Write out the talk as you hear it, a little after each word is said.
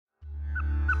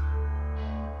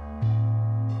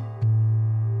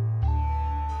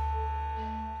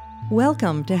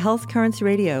Welcome to Health Currents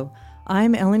Radio.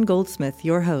 I'm Ellen Goldsmith,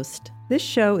 your host. This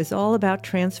show is all about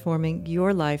transforming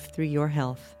your life through your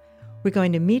health. We're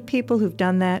going to meet people who've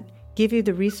done that, give you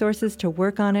the resources to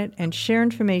work on it, and share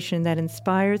information that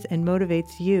inspires and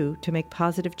motivates you to make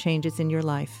positive changes in your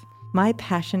life. My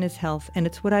passion is health, and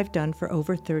it's what I've done for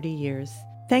over 30 years.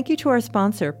 Thank you to our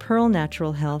sponsor, Pearl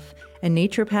Natural Health, a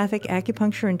naturopathic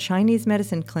acupuncture and Chinese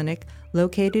medicine clinic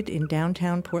located in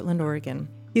downtown Portland, Oregon.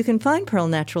 You can find Pearl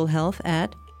Natural Health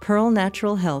at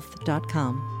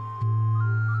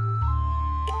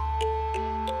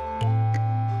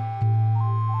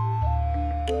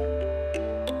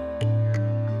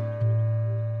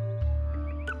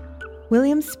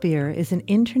William Spear is an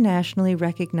internationally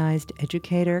recognized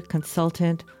educator,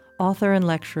 consultant, author, and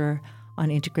lecturer on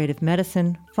integrative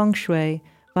medicine, feng shui,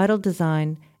 vital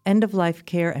design, end-of-life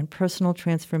care, and personal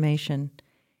transformation.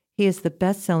 He is the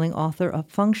best-selling author of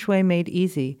Feng Shui Made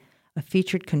Easy, a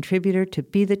featured contributor to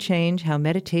Be the Change, How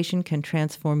Meditation Can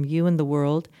Transform You and the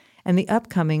World, and the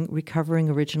upcoming Recovering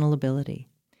Original Ability.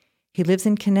 He lives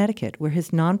in Connecticut, where his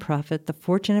nonprofit, the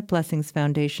Fortunate Blessings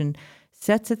Foundation,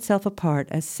 sets itself apart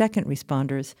as second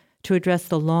responders to address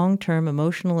the long-term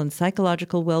emotional and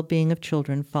psychological well-being of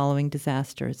children following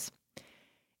disasters.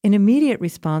 In immediate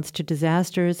response to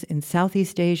disasters in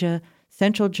Southeast Asia,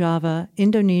 Central Java,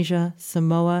 Indonesia,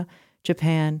 Samoa,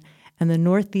 Japan, and the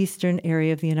northeastern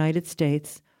area of the United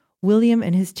States, William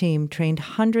and his team trained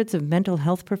hundreds of mental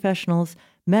health professionals,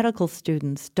 medical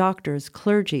students, doctors,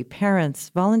 clergy, parents,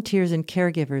 volunteers, and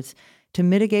caregivers to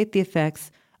mitigate the effects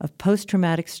of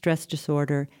post-traumatic stress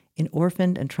disorder in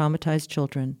orphaned and traumatized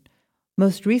children.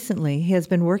 Most recently, he has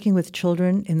been working with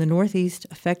children in the Northeast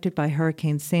affected by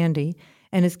Hurricane Sandy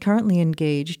and is currently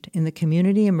engaged in the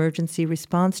Community Emergency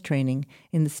Response Training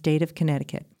in the state of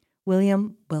Connecticut.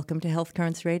 William, welcome to Health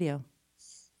Currents Radio.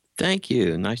 Thank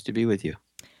you. Nice to be with you.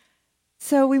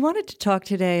 So we wanted to talk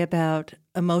today about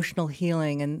emotional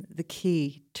healing and the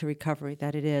key to recovery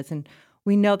that it is. And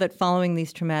we know that following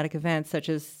these traumatic events such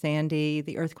as Sandy,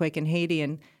 the earthquake in Haiti,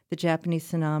 and the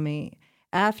Japanese tsunami,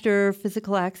 after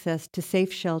physical access to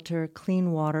safe shelter,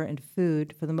 clean water, and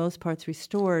food, for the most part,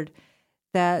 restored,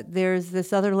 that there's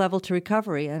this other level to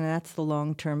recovery, and that's the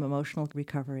long-term emotional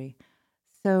recovery.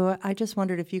 So I just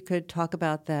wondered if you could talk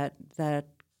about that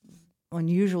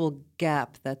unusual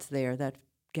gap that's there, that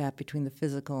gap between the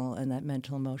physical and that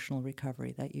mental emotional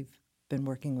recovery that you've been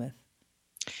working with.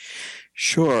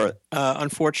 Sure.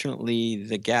 Unfortunately,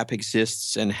 the gap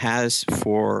exists and has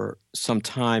for some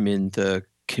time in the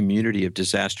community of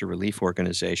disaster relief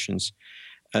organizations.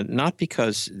 Not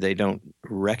because they don't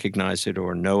recognize it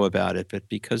or know about it, but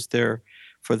because they're,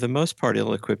 for the most part,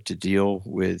 ill-equipped to deal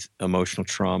with emotional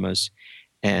traumas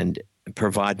and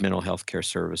provide mental health care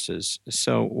services.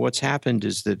 So what's happened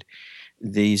is that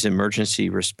these emergency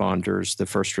responders, the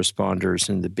first responders,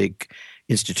 and the big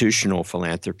institutional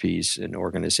philanthropies and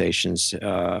organizations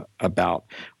about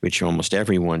which almost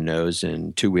everyone knows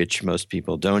and to which most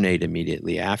people donate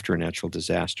immediately after a natural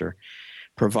disaster,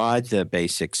 provide the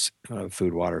basics of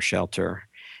food, water, shelter.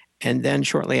 And then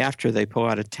shortly after they pull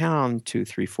out of town, 2,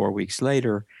 3, 4 weeks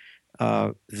later,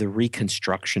 the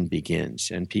reconstruction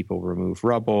begins and people remove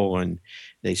rubble and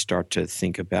they start to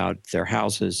think about their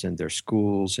houses and their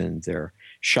schools and their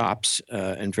shops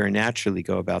and very naturally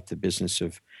go about the business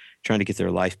of trying to get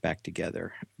their life back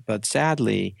together. But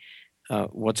sadly,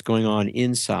 what's going on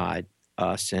inside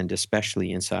us and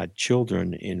especially inside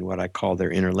children in what I call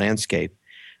their inner landscape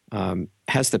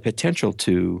has the potential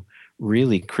to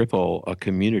really cripple a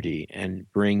community and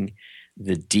bring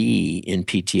the D in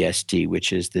PTSD,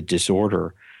 which is the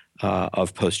disorder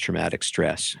of post-traumatic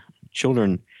stress.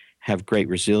 Children have great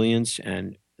resilience,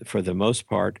 and for the most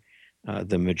part,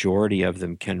 the majority of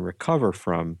them can recover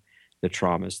from the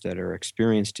traumas that are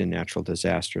experienced in natural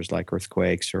disasters like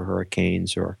earthquakes or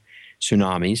hurricanes or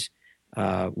tsunamis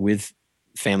with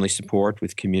family support,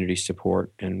 with community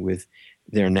support, and with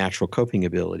their natural coping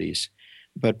abilities.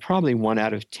 But probably 1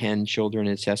 out of 10 children,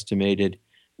 it's estimated,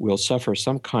 will suffer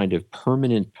some kind of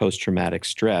permanent post-traumatic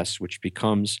stress, which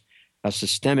becomes a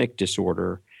systemic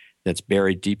disorder that's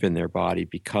buried deep in their body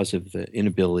because of the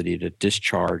inability to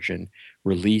discharge and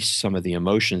release some of the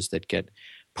emotions that get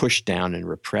pushed down and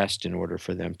repressed in order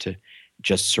for them to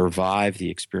just survive the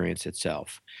experience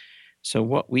itself. So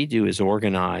what we do is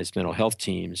organize mental health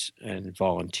teams and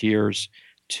volunteers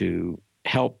to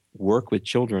help work with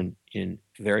children in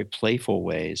very playful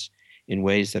ways, in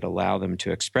ways that allow them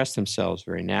to express themselves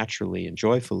very naturally and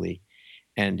joyfully.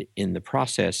 And in the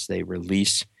process, they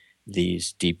release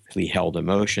these deeply held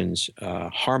emotions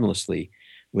harmlessly,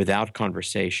 without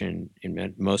conversation,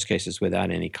 in most cases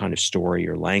without any kind of story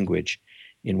or language.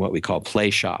 in what we call play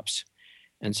shops.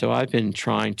 And so I've been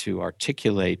trying to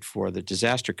articulate for the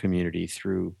disaster community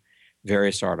through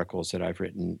various articles that I've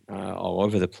written all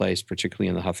over the place, particularly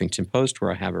in the Huffington Post,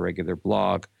 where I have a regular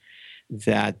blog,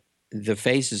 that the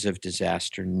phases of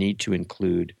disaster need to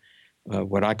include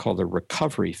what I call the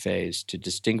recovery phase to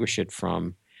distinguish it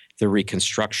from the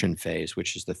reconstruction phase,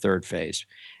 which is the third phase,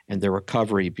 and the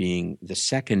recovery being the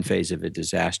second phase of a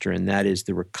disaster, and that is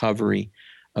the recovery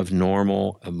of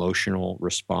normal emotional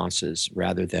responses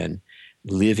rather than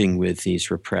living with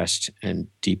these repressed and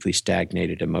deeply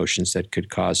stagnated emotions that could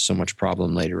cause so much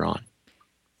problem later on.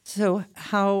 So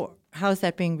how's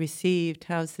that being received?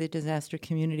 How's the disaster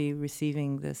community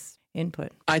receiving this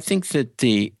input? I think that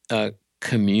the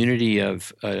community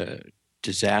of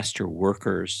disaster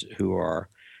workers who are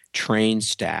trained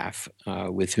staff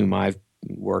with whom I've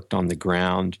worked on the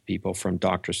ground, people from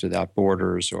Doctors Without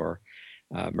Borders or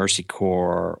Mercy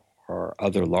Corps or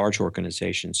other large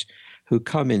organizations who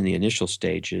come in the initial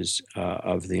stages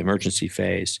of the emergency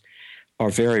phase, are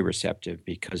very receptive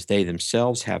because they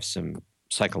themselves have some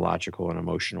psychological and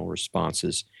emotional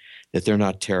responses that they're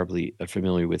not terribly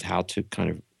familiar with how to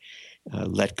kind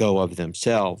of let go of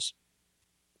themselves.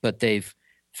 But they've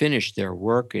finished their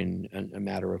work in a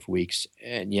matter of weeks,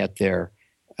 and yet they're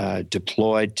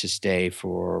deployed to stay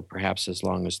for perhaps as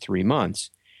long as 3 months.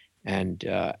 And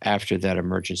after that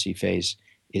emergency phase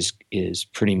is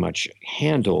pretty much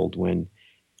handled, when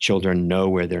children know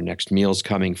where their next meal's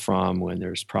coming from, when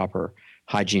there's proper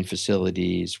hygiene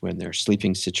facilities, when their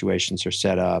sleeping situations are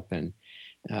set up, and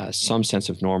some sense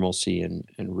of normalcy and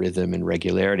rhythm and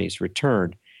regularity is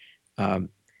returned,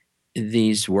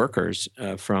 these workers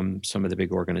from some of the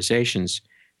big organizations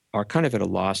are kind of at a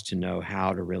loss to know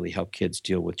how to really help kids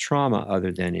deal with trauma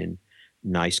other than in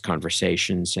nice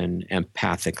conversations and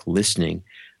empathic listening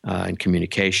and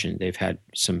communication. They've had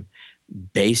some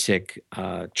basic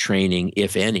training,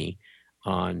 if any,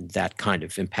 on that kind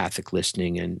of empathic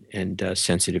listening and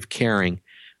sensitive caring,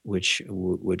 which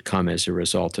would come as a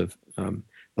result of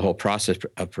the whole process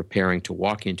of preparing to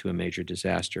walk into a major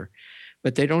disaster.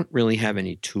 But they don't really have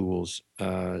any tools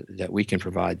that we can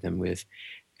provide them with.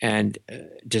 And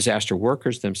disaster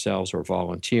workers themselves, or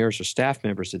volunteers or staff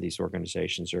members of these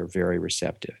organizations, are very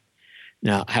receptive.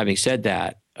 Now, having said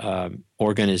that,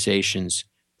 organizations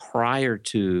prior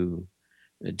to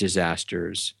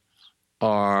disasters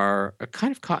are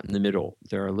kind of caught in the middle.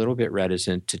 They're a little bit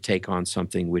reticent to take on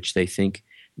something which they think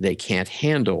they can't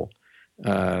handle,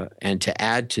 and to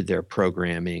add to their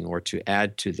programming or to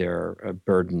add to their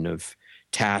burden of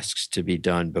tasks to be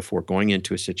done before going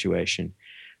into a situation.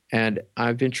 And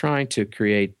I've been trying to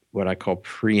create what I call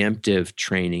preemptive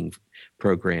training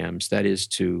programs. That is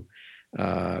to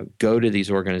go to these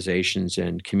organizations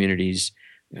and communities,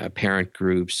 parent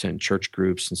groups and church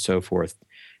groups and so forth,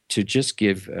 to just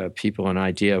give people an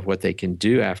idea of what they can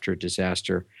do after a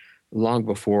disaster long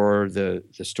before the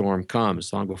storm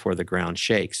comes, long before the ground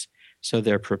shakes. So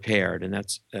they're prepared. And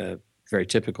that's very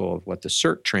typical of what the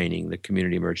CERT training, the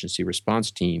Community Emergency Response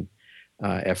Team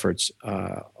efforts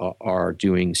are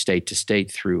doing state to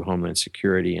state through Homeland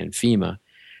Security and FEMA,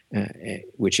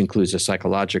 which includes a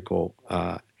psychological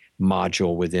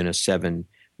module within a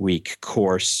 7-week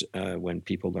course when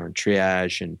people learn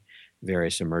triage and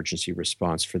various emergency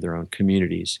response for their own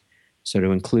communities. So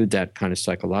to include that kind of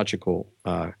psychological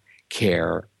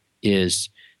care is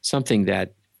something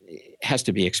that has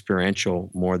to be experiential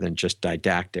more than just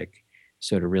didactic.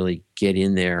 So to really get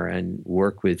in there and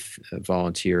work with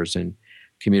volunteers and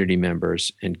community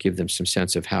members and give them some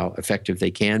sense of how effective they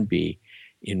can be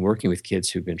in working with kids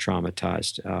who've been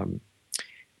traumatized.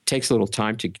 Takes a little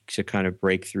time to kind of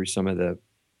break through some of the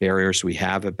barriers we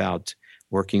have about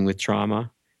working with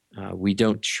trauma. We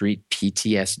don't treat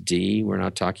PTSD. We're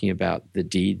not talking about the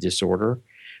D disorder.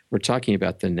 We're talking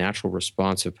about the natural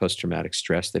response of post-traumatic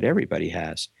stress that everybody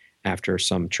has after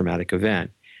some traumatic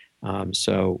event.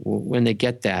 So when they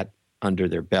get that under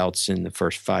their belts in the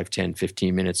first 5, 10,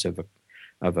 15 minutes of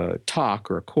a talk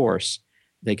or a course,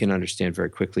 they can understand very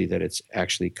quickly that it's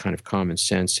actually kind of common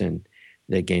sense, and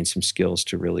they gain some skills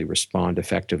to really respond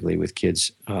effectively with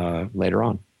kids later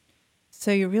on.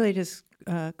 So you're really just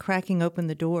cracking open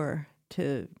the door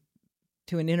to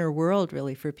an inner world,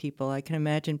 really, for people. I can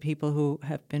imagine people who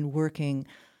have been working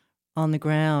on the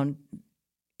ground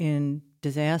in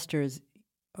disasters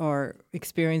are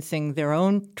experiencing their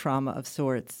own trauma of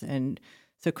sorts. And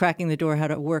so cracking the door how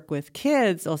to work with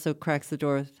kids also cracks the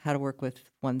door how to work with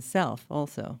oneself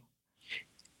also.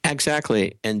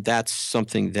 Exactly. And that's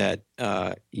something that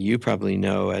you probably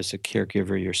know as a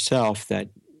caregiver yourself, that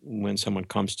when someone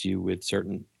comes to you with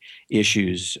certain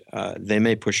issues, they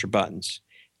may push your buttons.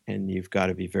 And you've got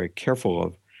to be very careful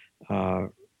of uh,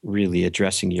 really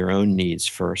addressing your own needs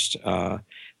first.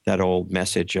 That old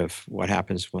message of what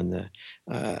happens when the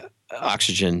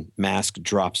oxygen mask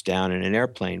drops down in an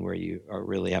airplane, where you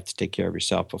really have to take care of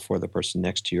yourself before the person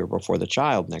next to you or before the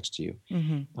child next to you.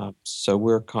 Hmm. So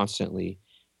we're constantly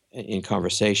in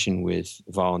conversation with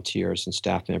volunteers and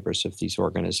staff members of these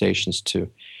organizations to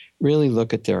really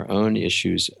look at their own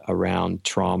issues around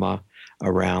trauma,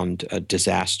 around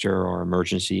disaster or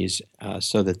emergencies,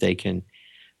 so that they can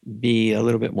be a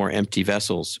little bit more empty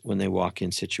vessels when they walk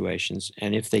in situations.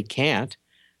 And if they can't,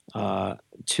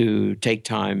 to take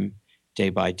time day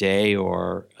by day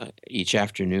or each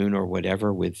afternoon or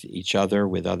whatever with each other,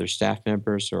 with other staff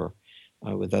members or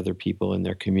with other people in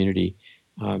their community,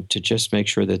 to just make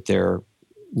sure that they're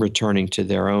returning to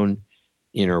their own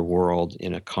inner world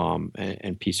in a calm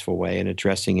and peaceful way, and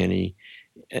addressing any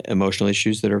emotional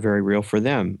issues that are very real for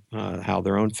them, how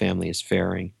their own family is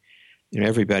faring.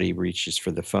 Everybody reaches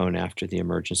for the phone after the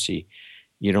emergency.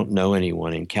 You don't know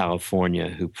anyone in California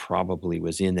who probably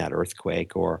was in that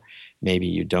earthquake, or maybe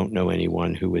you don't know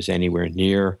anyone who was anywhere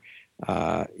near,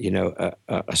 a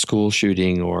school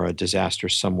shooting or a disaster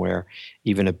somewhere,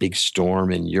 even a big storm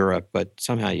in Europe. But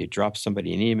somehow you drop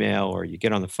somebody an email, or you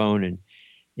get on the phone and,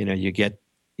 you get,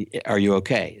 "Are you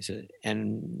okay?"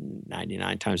 And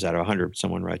 99 times out of 100,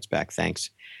 someone writes back, "Thanks.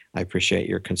 I appreciate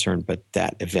your concern, but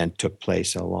that event took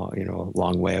place a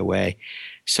long way away."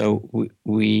 So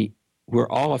we're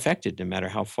all affected, no matter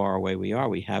how far away we are.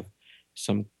 We have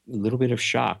some little bit of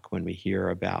shock when we hear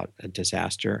about a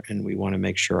disaster, and we want to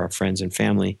make sure our friends and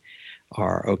family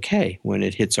are okay when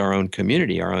it hits our own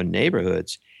community, our own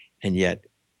neighborhoods, and yet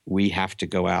we have to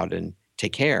go out and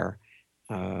take care.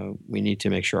 We need to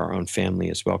make sure our own family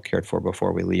is well cared for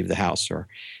before we leave the house or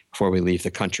before we leave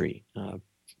the country.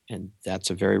 And that's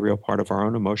a very real part of our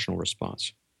own emotional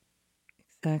response.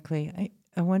 Exactly.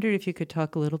 I wondered if you could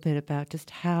talk a little bit about just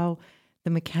how the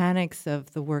mechanics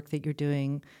of the work that you're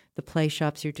doing, the play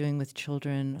shops you're doing with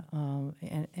children,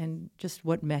 and just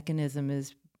what mechanism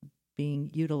is being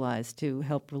utilized to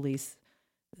help release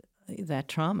that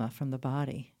trauma from the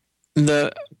body.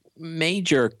 The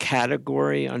major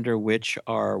category under which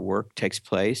our work takes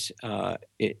place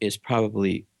is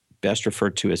probably best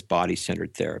referred to as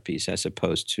body-centered therapies, as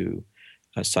opposed to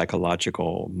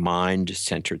psychological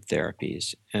mind-centered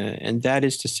therapies. And that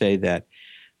is to say that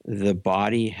the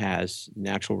body has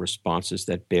natural responses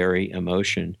that bury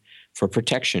emotion for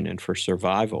protection and for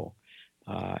survival.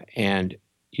 And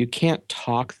you can't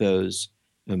talk those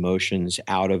emotions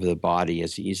out of the body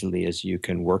as easily as you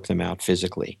can work them out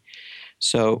physically.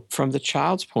 So, from the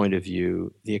child's point of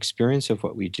view, the experience of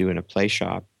what we do in a play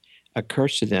shop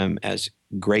occurs to them as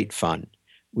great fun.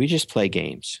 We just play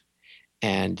games.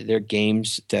 And they're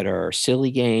games that are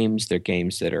silly games, they're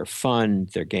games that are fun,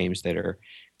 they're games that are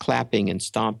clapping and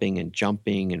stomping and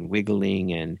jumping and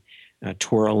wiggling and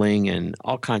twirling and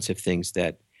all kinds of things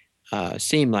that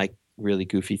seem like really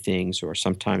goofy things, or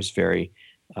sometimes very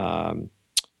um,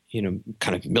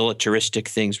 kind of militaristic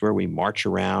things where we march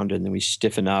around and then we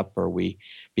stiffen up, or we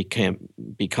become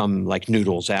become like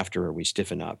noodles after we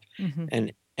stiffen up. Hmm.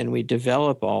 And we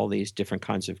develop all these different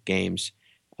kinds of games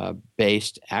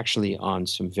based actually on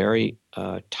some very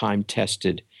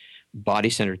time-tested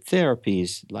body-centered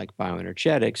therapies like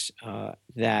bioenergetics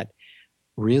that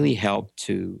really help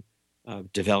to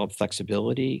develop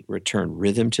flexibility, return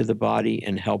rhythm to the body,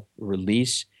 and help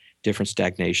release different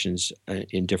stagnations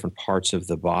in different parts of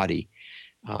the body,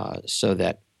 so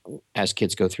that as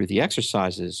kids go through the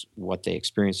exercises, what they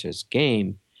experience as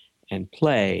game and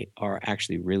play are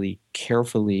actually really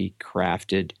carefully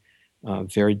crafted,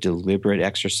 very deliberate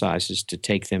exercises to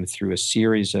take them through a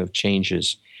series of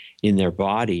changes in their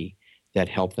body that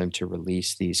help them to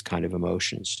release these kind of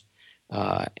emotions.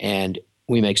 And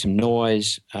we make some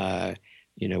noise.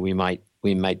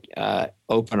 We might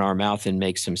open our mouth and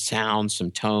make some sounds,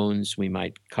 some tones. We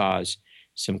might cause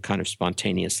some kind of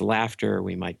spontaneous laughter.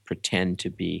 We might pretend to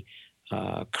be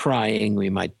crying. We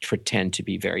might pretend to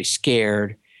be very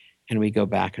scared. And we go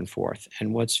back and forth.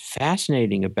 And what's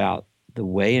fascinating about the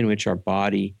way in which our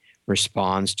body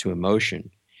responds to emotion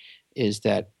is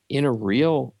that in a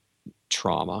real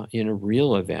trauma, in a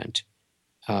real event,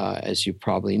 as you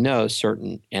probably know,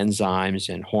 certain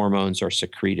enzymes and hormones are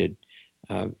secreted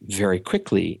very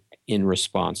quickly in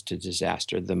response to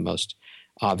disaster. The most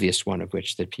obvious one of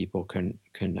which that people can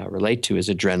relate to is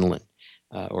adrenaline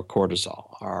or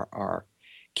cortisol. Our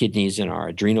kidneys and our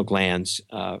adrenal glands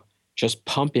just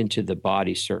pump into the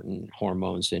body certain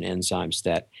hormones and enzymes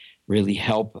that really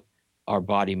help our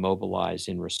body mobilize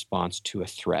in response to a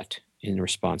threat, in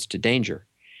response to danger.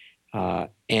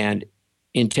 And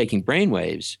in taking brain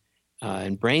waves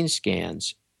and brain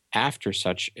scans, after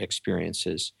such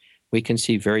experiences, we can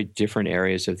see very different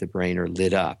areas of the brain are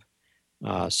lit up.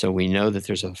 So we know that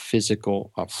there's a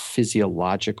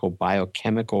physiological,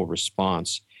 biochemical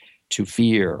response to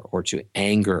fear or to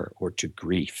anger or to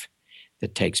grief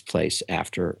that takes place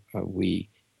after we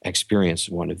experience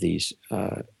one of these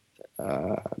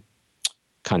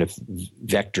kind of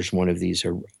vectors, one of these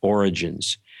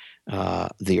origins.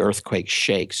 The earthquake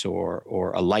shakes,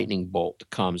 or a lightning bolt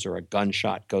comes, or a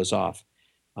gunshot goes off.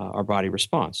 Our body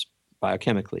responds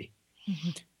biochemically. Mm-hmm.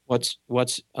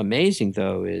 What's amazing,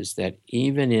 though, is that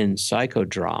even in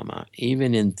psychodrama,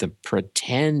 even in the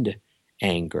pretend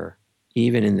anger,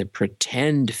 even in the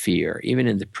pretend fear, even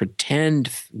in the pretend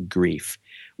grief,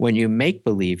 when you make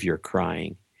believe you're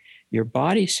crying, your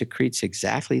body secretes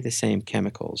exactly the same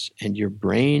chemicals, and your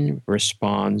brain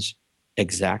responds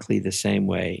exactly the same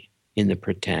way in the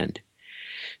pretend.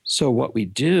 So what we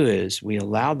do is we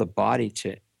allow the body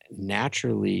to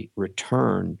naturally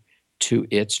return to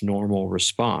its normal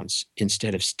response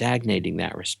instead of stagnating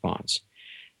that response.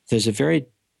 There's a very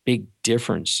big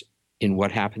difference in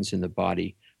what happens in the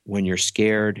body when you're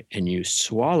scared and you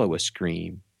swallow a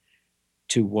scream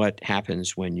to what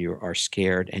happens when you are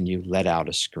scared and you let out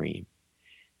a scream.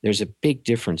 There's a big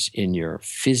difference in your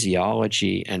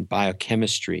physiology and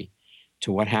biochemistry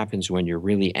to what happens when you're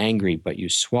really angry but you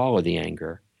swallow the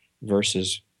anger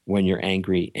versus when you're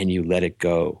angry and you let it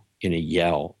go in a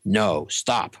yell, no,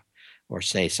 stop, or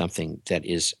say something that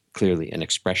is clearly an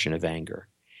expression of anger.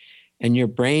 And your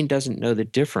brain doesn't know the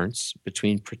difference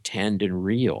between pretend and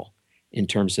real in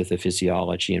terms of the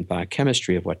physiology and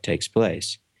biochemistry of what takes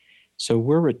place. So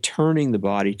we're returning the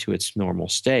body to its normal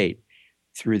state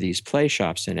through these play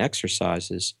shops and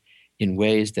exercises in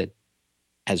ways that,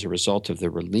 as a result of the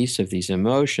release of these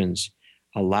emotions,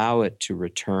 allow it to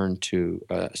return to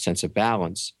a sense of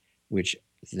balance, which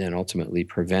then ultimately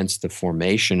prevents the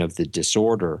formation of the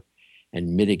disorder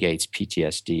and mitigates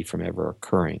PTSD from ever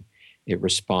occurring. It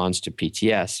responds to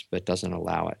PTS, but doesn't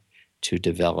allow it to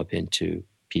develop into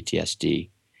PTSD.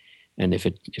 And if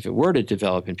it were to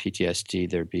develop in PTSD,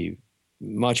 there'd be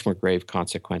much more grave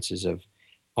consequences of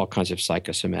all kinds of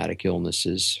psychosomatic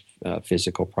illnesses,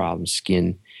 physical problems,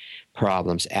 skin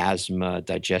problems, asthma,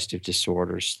 digestive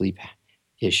disorders, sleep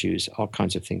issues, all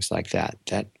kinds of things like that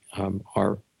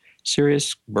are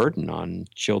serious burden on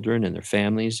children and their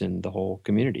families and the whole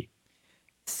community.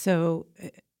 So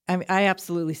I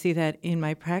absolutely see that in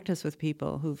my practice with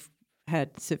people who've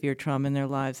had severe trauma in their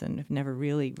lives and have never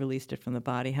really released it from the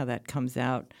body, how that comes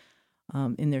out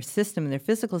in their system, in their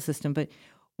physical system. But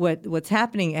what's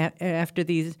happening after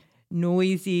these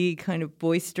noisy, kind of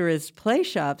boisterous play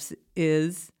shops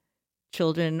is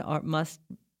children must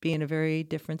be in a very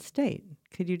different state.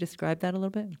 Could you describe that a little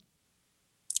bit?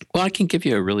 Well, I can give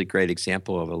you a really great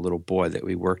example of a little boy that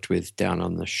we worked with down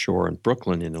on the shore in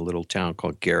Brooklyn in a little town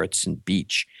called Garrettson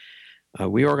Beach.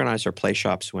 We organize our play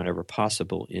shops whenever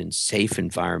possible in safe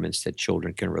environments that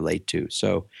children can relate to.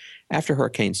 So after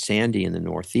Hurricane Sandy in the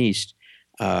Northeast,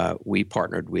 we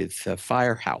partnered with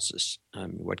firehouses.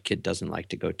 What kid doesn't like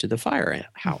to go to the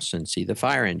firehouse and see the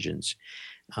fire engines?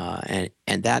 And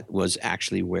that was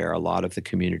actually where a lot of the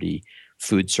community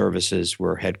food services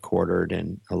were headquartered,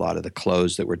 and a lot of the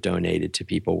clothes that were donated to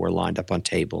people were lined up on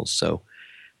tables. So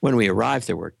when we arrived,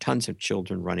 there were tons of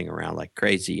children running around like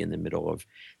crazy in the middle of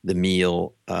the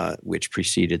meal, which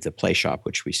preceded the play shop,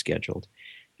 which we scheduled.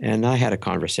 And I had a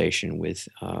conversation with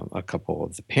a couple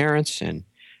of the parents, and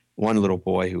one little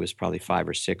boy who was probably 5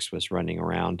 or 6 was running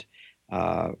around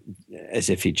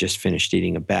as if he just finished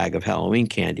eating a bag of Halloween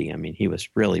candy. I mean, he was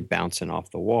really bouncing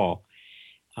off the wall.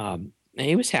 And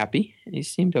he was happy. He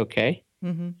seemed okay.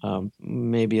 Mm-hmm.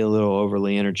 Maybe a little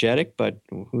overly energetic, but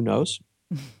who knows?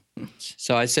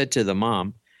 So I said to the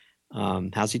mom,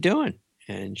 how's he doing?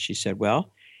 And she said,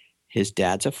 well, his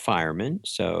dad's a fireman,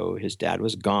 so his dad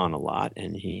was gone a lot,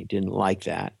 and he didn't like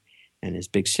that. And his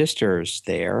big sister's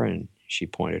there, and she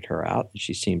pointed her out, and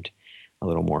she seemed a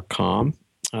little more calm.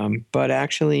 But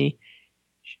actually,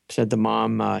 said the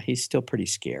mom, he's still pretty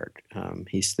scared.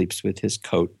 He sleeps with his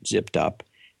coat zipped up,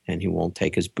 and he won't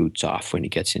take his boots off when he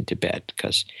gets into bed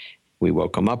because we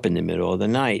woke him up in the middle of the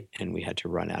night and we had to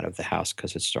run out of the house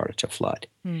because it started to flood.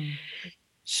 Mm.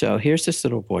 So here's this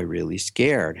little boy really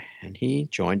scared, and he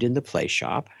joined in the play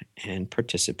shop and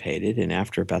participated. And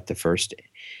after about the first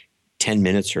 10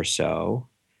 minutes or so,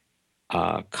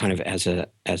 kind of as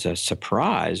a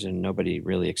surprise, and nobody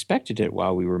really expected it,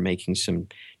 while we were making some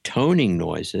toning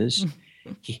noises,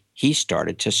 he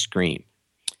started to scream.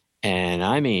 And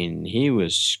I mean, he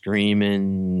was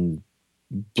screaming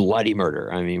bloody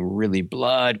murder. I mean, really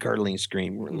blood-curdling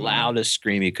scream, loudest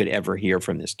scream you could ever hear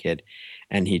from this kid.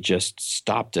 And he just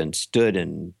stopped and stood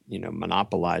and,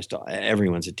 monopolized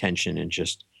everyone's attention and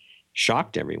just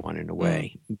shocked everyone in a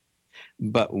way.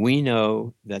 But we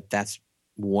know that that's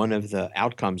one of the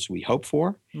outcomes we hope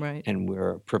for. Right. And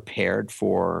we're prepared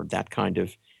for that kind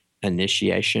of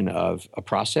initiation of a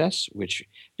process, which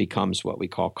becomes what we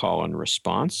call and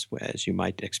response, as you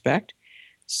might expect.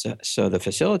 So the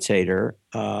facilitator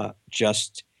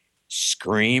just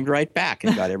screamed right back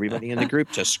and got everybody in the group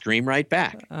to scream right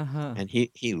back. And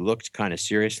he looked kind of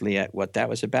seriously at what that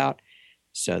was about.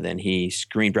 So then he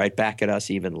screamed right back at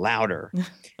us even louder.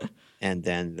 And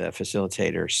then the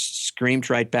facilitator screamed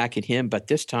right back at him, but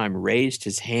this time raised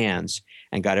his hands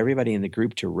and got everybody in the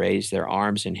group to raise their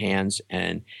arms and hands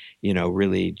and,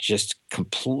 really just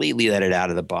completely let it out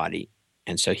of the body.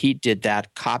 And so he did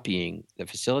that, copying the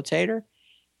facilitator.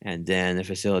 And then the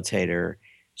facilitator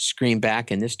screamed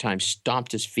back and this time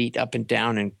stomped his feet up and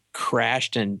down and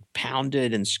crashed and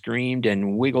pounded and screamed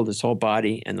and wiggled his whole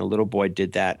body. And the little boy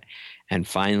did that. And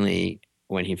finally,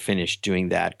 when he finished doing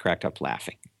that, cracked up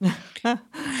laughing,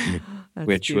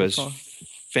 which beautiful. Was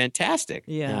fantastic.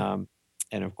 Yeah.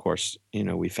 And of course,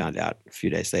 we found out a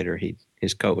few days later,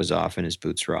 his coat was off and his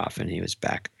boots were off and he was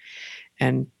back.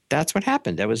 And that's what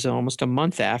happened. That was almost a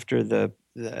month after the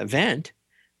event,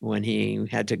 when he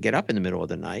had to get up in the middle of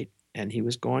the night and he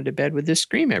was going to bed with this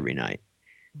scream every night.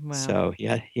 Wow. So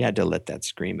he had to let that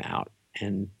scream out.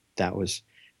 And that was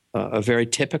a very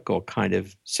typical kind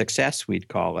of success, we'd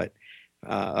call it,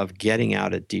 of getting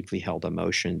out a deeply held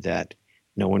emotion that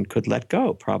no one could let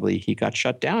go. Probably he got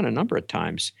shut down a number of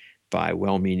times by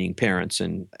well-meaning parents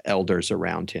and elders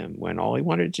around him when all he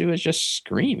wanted to do was just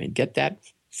scream and get that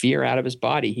fear out of his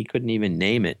body. He couldn't even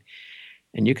name it.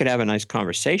 And you could have a nice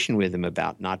conversation with him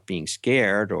about not being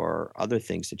scared or other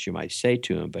things that you might say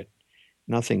to him, but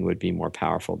nothing would be more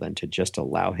powerful than to just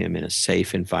allow him in a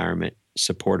safe environment,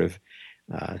 supportive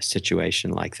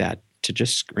situation like that, to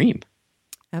just scream.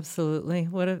 Absolutely.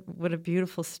 What a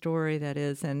beautiful story that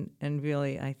is, and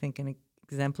really, I think, an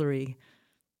exemplary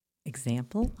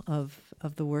example of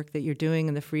the work that you're doing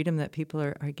and the freedom that people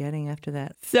are getting after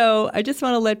that. So I just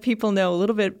want to let people know a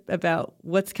little bit about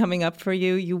what's coming up for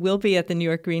you. You will be at the New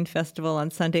York Green Festival on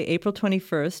Sunday, April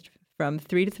 21st from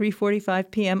 3 to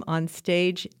 3:45 p.m. on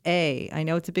Stage A. I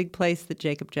know it's a big place, the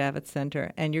Jacob Javits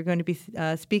Center, and you're going to be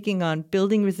speaking on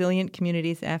building resilient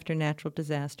communities after natural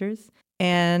disasters.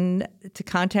 And to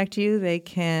contact you, they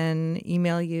can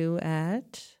email you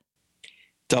at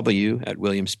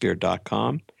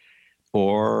w@williamspear.com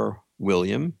or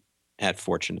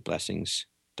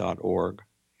william@fortunateblessings.org.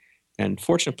 And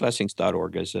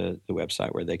fortunateblessings.org is the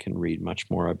website where they can read much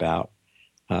more about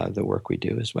the work we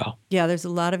do as well. Yeah, there's a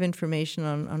lot of information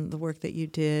on the work that you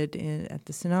did at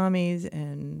the tsunamis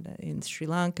and in Sri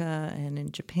Lanka and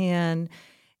in Japan.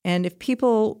 And if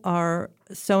people are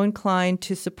so inclined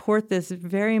to support this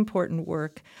very important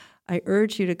work, I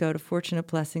urge you to go to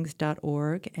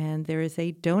fortunateblessings.org, and there is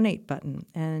a donate button,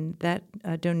 and that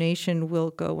donation will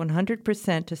go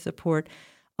 100% to support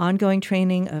ongoing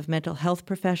training of mental health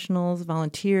professionals,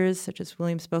 volunteers, such as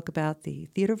William spoke about, the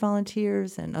theater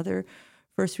volunteers and other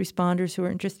first responders who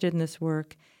are interested in this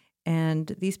work. And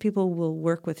these people will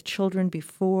work with children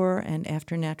before and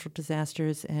after natural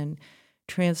disasters and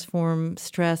transform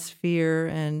stress, fear,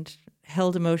 and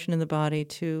held emotion in the body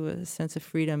to a sense of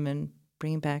freedom and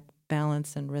bringing back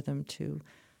balance and rhythm to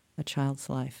a child's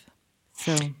life.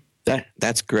 So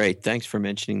that's great. Thanks for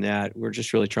mentioning that. We're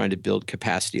just really trying to build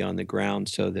capacity on the ground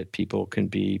so that people can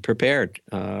be prepared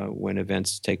when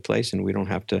events take place, and we don't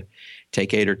have to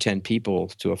take 8 or 10 people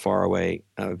to a faraway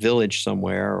village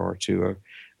somewhere or to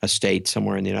a state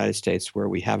somewhere in the United States where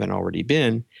we haven't already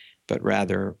been, but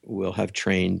rather we'll have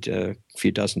trained a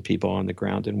few dozen people on the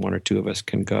ground, and 1 or 2 of us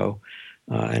can go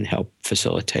and help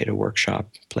facilitate a workshop,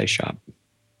 play shop.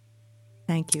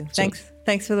 Thank you.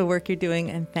 Thanks for the work you're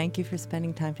doing, and thank you for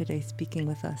spending time today speaking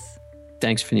with us.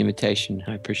 Thanks for the invitation.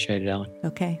 I appreciate it, Ellen.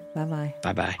 Okay. Bye-bye.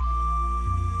 Bye-bye.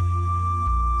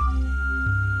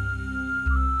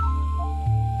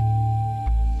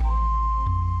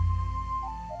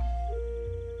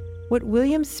 What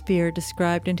William Spear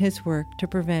described in his work to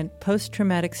prevent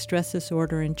post-traumatic stress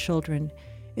disorder in children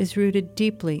is rooted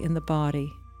deeply in the body.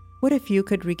 What if you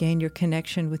could regain your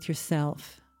connection with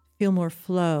yourself, feel more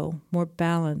flow, more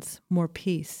balance, more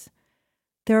peace?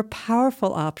 There are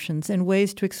powerful options and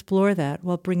ways to explore that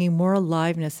while bringing more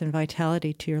aliveness and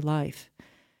vitality to your life.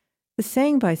 The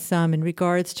saying by some in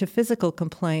regards to physical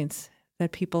complaints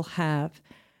that people have,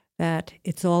 that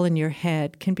it's all in your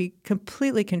head can be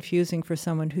completely confusing for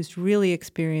someone who's really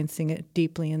experiencing it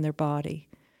deeply in their body.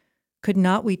 Could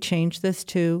not we change this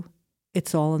to,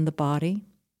 it's all in the body?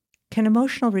 Can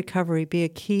emotional recovery be a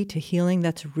key to healing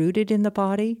that's rooted in the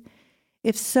body?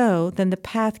 If so, then the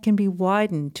path can be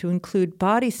widened to include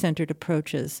body-centered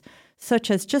approaches, such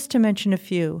as, just to mention a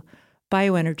few,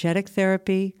 bioenergetic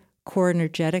therapy, core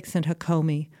energetics, and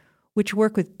Hakomi, which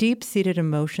work with deep-seated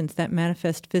emotions that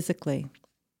manifest physically.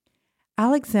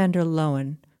 Alexander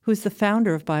Lowen, who's the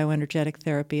founder of bioenergetic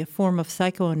therapy, a form of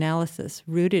psychoanalysis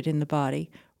rooted in the body,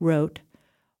 wrote,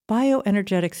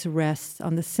 "Bioenergetics rests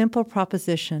on the simple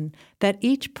proposition that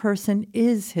each person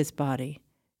is his body.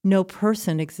 No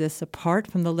person exists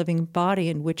apart from the living body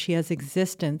in which he has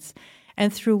existence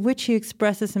and through which he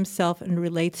expresses himself and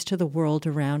relates to the world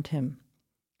around him.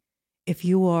 If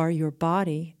you are your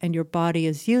body and your body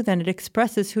is you, then it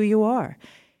expresses who you are.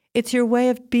 It's your way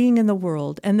of being in the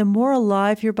world, and the more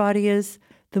alive your body is,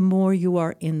 the more you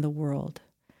are in the world."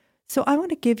 So I want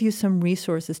to give you some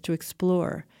resources to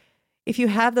explore. If you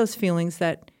have those feelings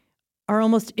that are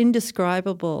almost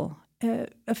indescribable,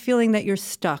 a feeling that you're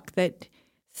stuck, that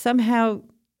somehow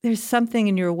there's something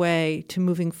in your way to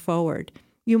moving forward,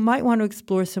 you might want to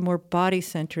explore some more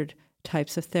body-centered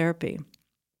types of therapy.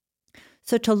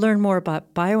 So to learn more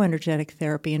about bioenergetic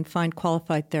therapy and find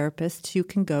qualified therapists, you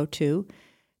can go to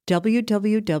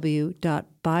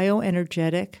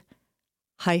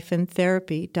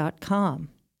www.bioenergetic-therapy.com.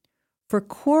 For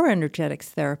core energetics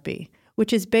therapy,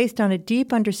 which is based on a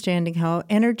deep understanding how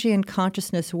energy and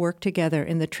consciousness work together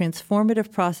in the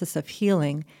transformative process of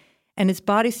healing and is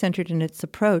body-centered in its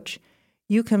approach,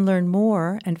 you can learn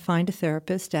more and find a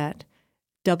therapist at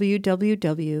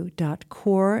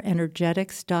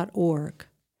www.coreenergetics.org.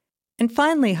 And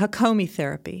finally, Hakomi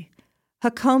therapy.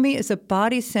 Hakomi is a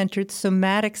body-centered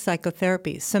somatic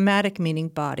psychotherapy, somatic meaning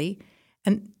body,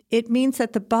 and it means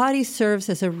that the body serves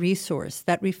as a resource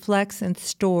that reflects and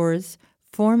stores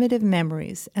formative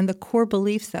memories and the core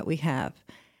beliefs that we have.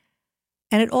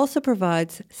 And it also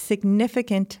provides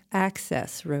significant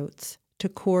access routes to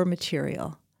core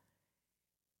material.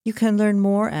 You can learn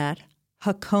more at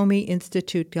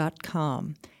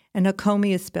hakomiinstitute.com, and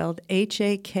Hakomi is spelled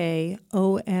Hakomi.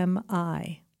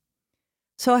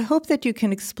 So I hope that you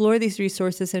can explore these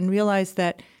resources and realize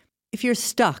that if you're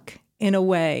stuck in a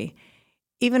way,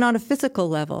 even on a physical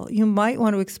level, you might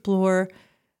want to explore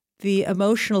the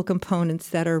emotional components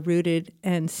that are rooted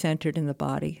and centered in the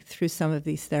body through some of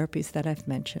these therapies that I've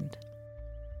mentioned.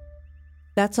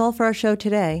 That's all for our show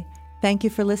today. Thank you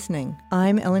for listening.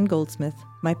 I'm Ellen Goldsmith.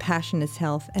 My passion is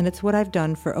health, and it's what I've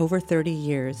done for over 30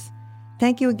 years.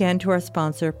 Thank you again to our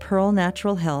sponsor, Pearl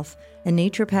Natural Health, a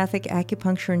naturopathic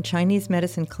acupuncture and Chinese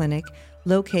medicine clinic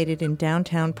located in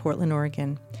downtown Portland,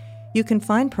 Oregon. You can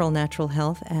find Pearl Natural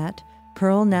Health at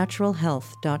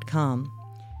pearlnaturalhealth.com.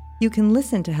 You can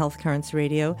listen to Health Currents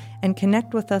Radio and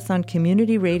connect with us on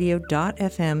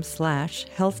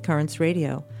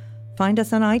communityradio.fm/healthcurrentsradio. Find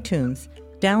us on iTunes,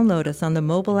 download us on the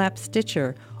mobile app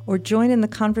Stitcher, or join in the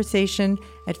conversation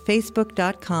at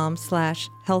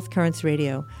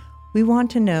facebook.com/healthcurrentsradio. We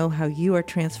want to know how you are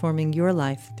transforming your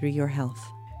life through your health.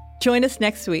 Join us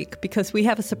next week because we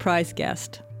have a surprise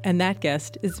guest, and that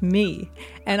guest is me.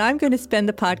 And I'm going to spend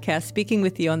the podcast speaking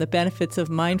with you on the benefits of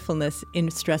mindfulness in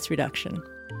stress reduction.